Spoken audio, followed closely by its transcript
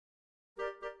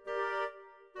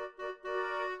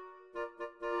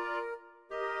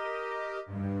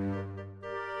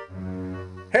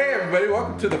Hey everybody,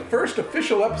 welcome to the first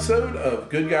official episode of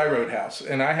Good Guy Roadhouse.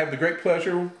 And I have the great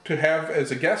pleasure to have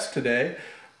as a guest today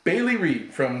Bailey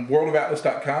Reed from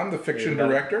worldofatlas.com, the fiction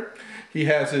director. He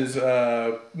has his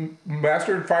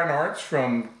Master in Fine Arts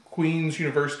from Queen's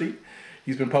University.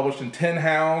 He's been published in Tin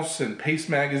House and Pace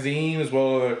Magazine, as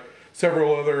well as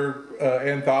several other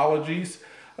anthologies.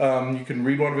 You can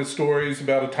read one of his stories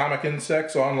about atomic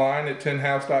insects online at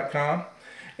tinhouse.com.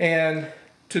 And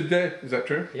today, is that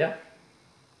true? Yeah.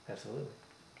 Absolutely.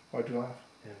 Why'd you laugh?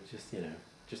 Yeah,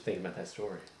 just thinking about that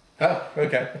story. Oh,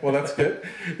 okay. Well, that's good.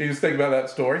 You just think about that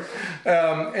story.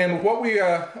 And what we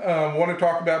want to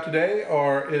talk about today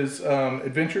is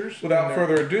adventures. Without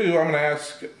further ado, I'm going to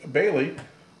ask Bailey,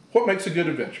 what makes a good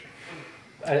adventure?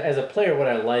 As a player, what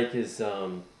I like is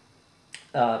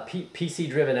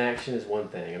PC-driven action is one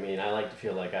thing. I mean, I like to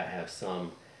feel like I have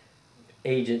some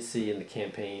agency in the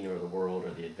campaign or the world or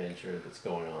the adventure that's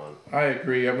going on. I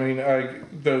agree. I mean,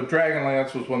 the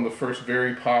Dragonlance was one of the first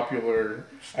very popular.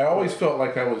 I always felt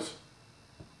like I was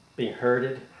being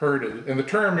herded. And the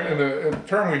term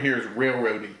we hear is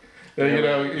railroady. We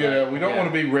don't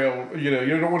want to be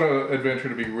you don't want an adventure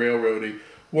to be railroady.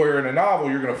 Where in a novel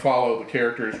you're going to follow the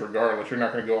characters regardless. You're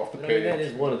not going to go off the page. I mean, that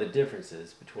is one of the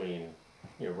differences between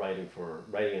writing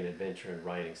an adventure and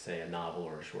writing, say, a novel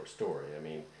or a short story. I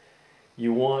mean,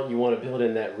 you want to build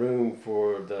in that room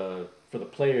for the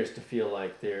players to feel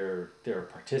like they're a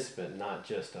participant, not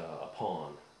just a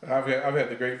pawn. I've had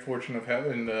the great fortune of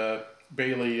having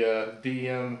Bailey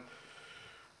DM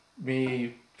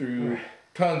me through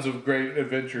tons of great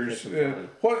adventures. Some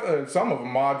of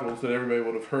them modules that everybody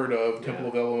would have heard of: Temple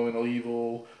of Elemental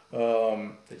Evil,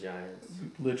 the Giants,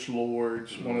 Lich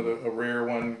Lords. One of a rare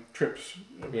one. Trips.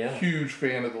 Huge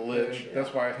fan of the Lich. Yeah.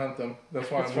 That's why I hunt them.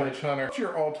 That's why I'm a Lich hunter. What's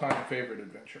your all-time favorite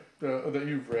adventure that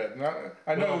you've read? And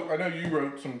I know you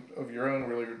wrote some of your own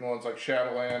really good ones like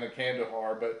Shadowland and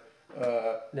Kandahar, but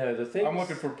no, the thing I'm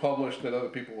looking for published that other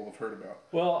people will have heard about.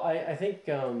 Well, I think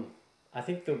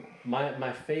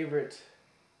my favorite,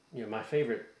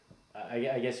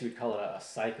 I guess you would call it a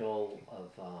cycle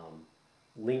of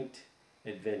linked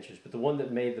adventures, but the one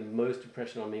that made the most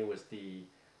impression on me was the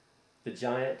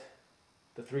giant,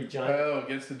 the three giants. Oh,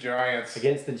 against the giants.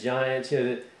 Against the giants,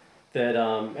 that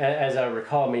as I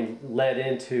recall, I mean, led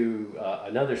into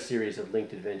another series of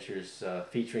linked adventures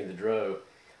featuring the Drow.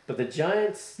 But the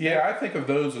giants. Yeah, I think of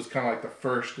those as kind of like the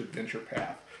first adventure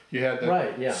path. You had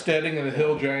the Steading and the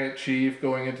Hill Giant Chief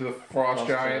going into the Frost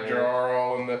Giant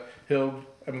Jarl and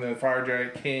the Fire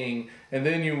Giant King, and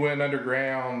then you went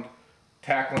underground,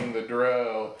 tackling the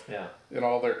Drow. Yeah. In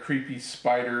all their creepy,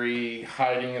 spidery,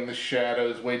 hiding in the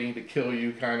shadows, waiting to kill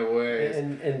you kind of ways.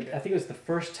 And I think it was the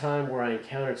first time where I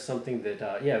encountered something that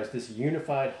it was this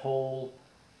unified whole,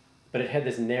 but it had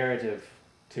this narrative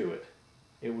to it.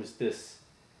 It was this.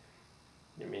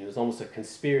 I mean, it was almost a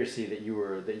conspiracy that you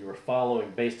were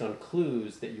following based on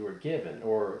clues that you were given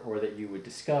or that you would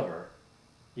discover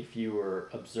if you were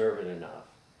observant enough.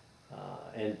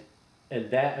 And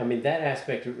that, I mean, that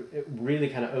aspect, it really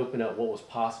kind of opened up what was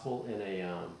possible in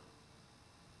an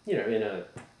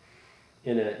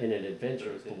adventure.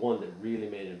 It was the one that really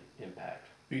made an impact.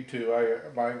 Me too.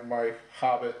 My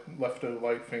Hobbit Lefto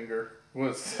Lightfinger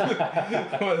was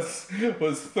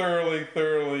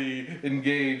thoroughly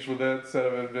engaged with that set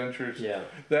of adventures. Yeah.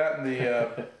 That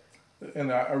and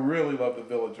and I really love the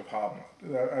Village of Hobnut.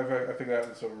 I think that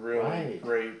was a really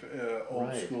great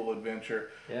old school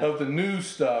adventure. Yeah. Of the new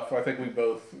stuff, I think we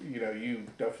both, you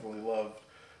definitely loved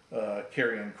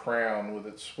Carrion Crown with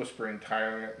its Whispering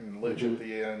Tyrant and Lich at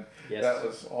the end. Yes. That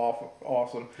was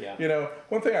awesome. Yeah.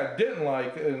 One thing I didn't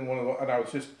like, and I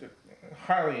was just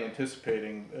highly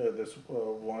anticipating this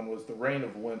one, was the Reign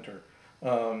of Winter.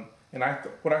 And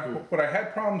what I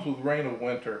had problems with Reign of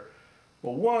Winter.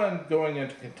 Well, one, going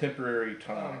into contemporary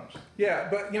times. Yeah,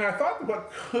 but I thought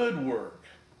what could work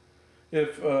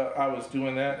if I was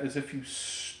doing that is if you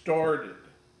started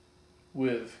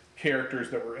with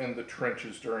characters that were in the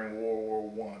trenches during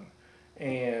World War I,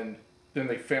 and then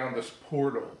they found this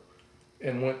portal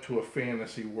and went to a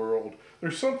fantasy world.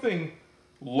 There's something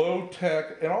low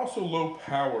tech and also low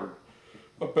powered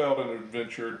about an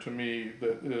adventure to me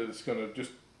that is going to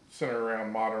just center around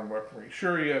modern weaponry.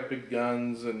 Sure, you have big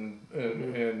guns and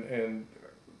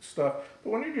stuff, but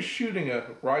when you're just shooting a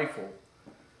rifle,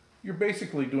 you're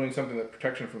basically doing something that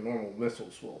protection from normal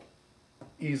missiles will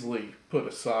easily put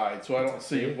aside. So I don't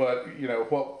see why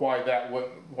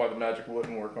the magic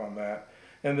wouldn't work on that.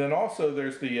 And then also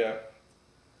there's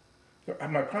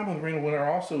my problem with Reign of Winter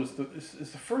also is the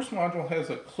first module has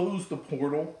a close the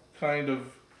portal kind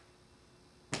of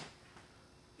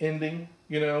ending.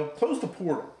 close the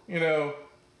portal.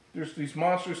 There's these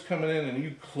monsters coming in, and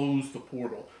you close the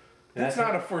portal. That's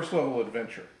not a first level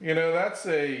adventure. That's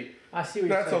a I see what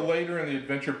that's you're a saying. later in the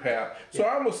adventure path. So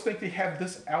I almost think they have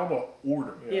this out of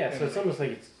order. Yeah, so it's almost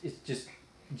like it's just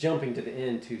jumping to the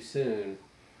end too soon.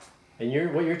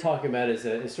 And what you're talking about is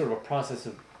sort of a process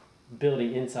of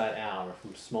building inside out, or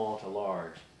from small to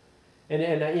large. And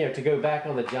to go back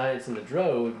on the giants and the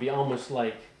drow would be almost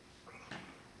like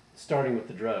starting with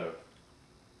the drow,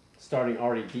 starting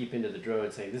already deep into the drow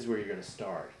and saying this is where you're going to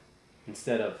start,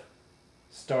 instead of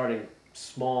starting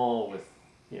small with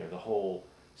the whole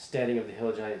steading of the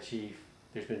hill giant chief.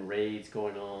 There's been raids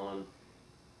going on,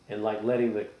 and like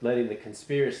letting the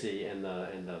conspiracy and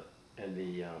the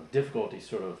difficulty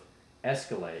sort of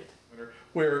escalate.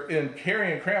 Where in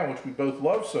Carrion Crown, which we both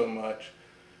love so much,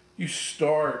 you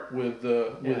start with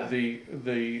the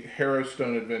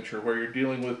Harrowstone adventure, where you're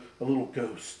dealing with a little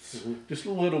ghosts, just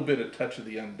a little bit of touch of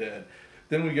the undead.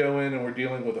 Then we go in and we're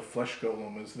dealing with a flesh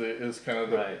golem is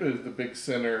the big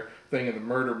center thing in the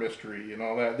murder mystery and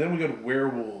all that. Then we go to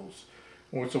werewolves.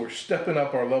 So we're stepping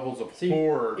up our levels of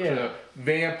horror to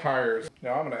vampires.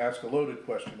 Now I'm going to ask a loaded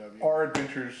question of you. Are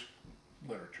adventures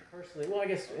literature? Personally, well, I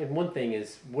guess, and one thing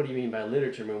is, what do you mean by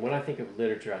literature? I mean, when I think of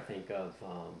literature, I think of,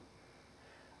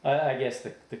 I guess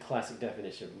the classic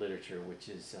definition of literature, which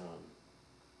is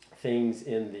things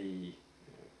in the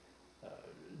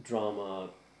drama,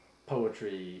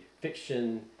 poetry,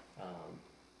 fiction,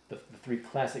 the three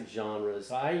classic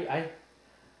genres.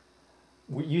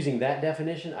 Using that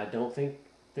definition, I don't think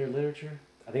they're literature.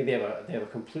 I think they have a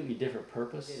completely different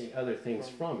purpose, getting other things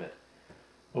from it.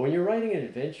 But when you're writing an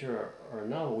adventure or a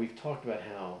novel, we've talked about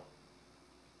how,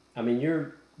 I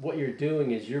mean, what you're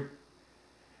doing is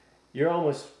you're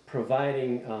almost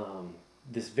providing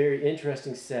this very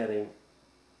interesting setting,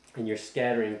 and you're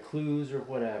scattering clues or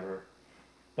whatever.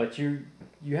 But you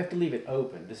have to leave it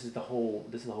open. This is the whole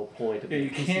point of it. You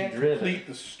can't complete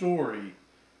the story.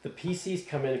 The PCs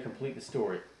come in and complete the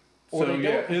story. So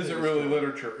is it really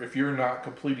literature if you're not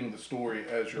completing the story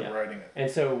as you're writing it?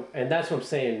 And that's what I'm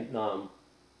saying.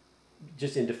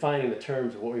 Just in defining the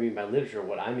terms of what we mean by literature,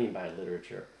 what I mean by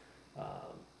literature,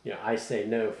 I say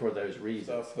no for those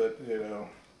reasons. Stuff that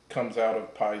comes out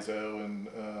of Paizo and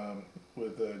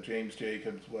with James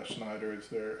Jacobs, Wes Snyder as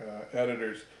their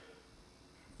editors.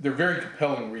 They're very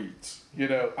compelling reads.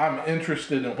 I'm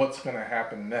interested in what's going to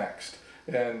happen next.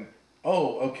 And,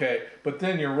 okay. But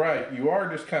then you're right. You are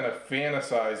just kind of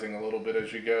fantasizing a little bit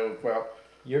as you go. Well,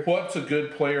 what's a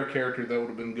good player character that would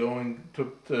have been going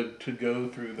to go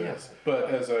through this? Yeah. But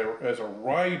as a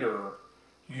writer,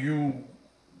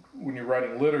 when you're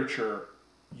writing literature,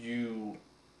 you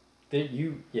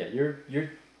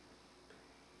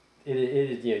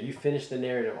finish the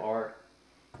narrative arc.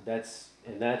 That's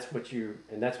what you're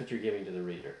giving to the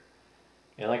reader.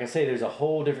 And like I say, there's a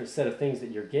whole different set of things that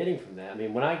you're getting from that. I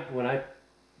mean, when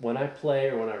I play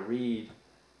or when I read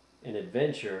an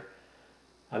adventure,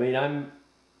 I mean, I'm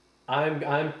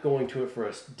going to it for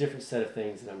a different set of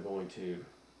things than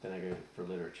I go for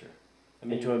literature. I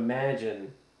mean, to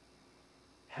imagine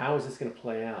how is this going to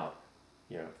play out?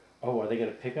 Are they going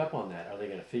to pick up on that? Are they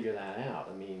going to figure that out?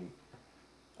 I mean,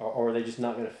 or are they just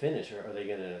not going to finish? Or are they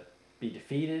going to be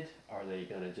defeated? Are they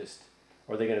going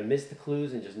to miss the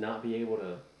clues and just not be able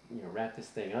to wrap this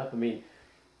thing up? I mean,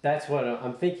 that's what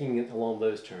I'm thinking along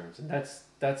those terms, and that's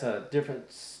a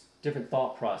different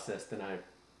thought process than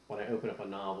when I open up a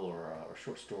novel or a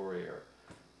short story or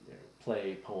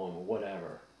play, poem, or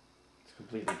whatever. It's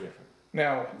completely different.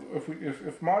 Now,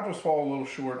 if modules fall a little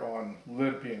short on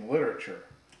being literature,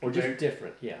 or just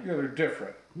different, yeah, they're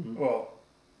different. Mm-hmm. Well,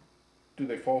 do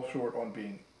they fall short on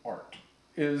being art?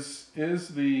 Is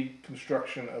the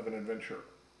construction of an adventure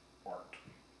art?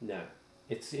 No,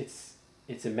 it's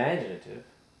imaginative.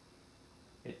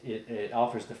 It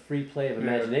offers the free play of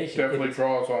imagination. It definitely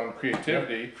draws on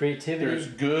creativity. Yeah, creativity. There's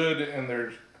good and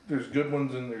there's good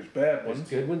ones and there's bad ones. There's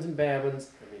good ones and bad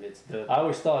ones. I mean, I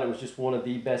always thought it was just one of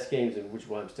the best games, in which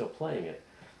I'm still playing it.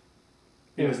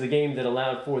 It was the game that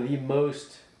allowed for the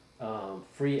most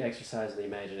free exercise of the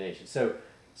imagination. So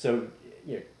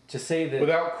to say that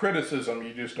without criticism,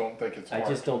 you just don't think it's art. I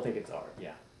just don't think it's art.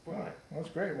 Yeah. Right. That's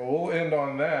great. Well, we'll end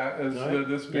on that as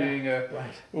this being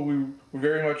well, we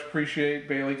very much appreciate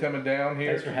Bailey coming down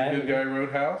here to the Good Guy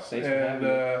Roadhouse. Thanks for having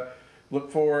me.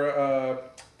 Look for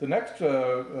the next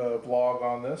vlog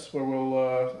on this, where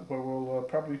we'll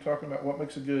probably be talking about what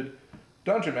makes a good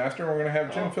dungeon master. We're going to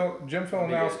have Jim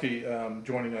Filanowski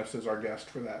joining us as our guest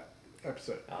for that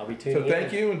episode. I'll be tuning in. So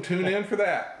thank you, and tune in for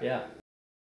that. Yeah.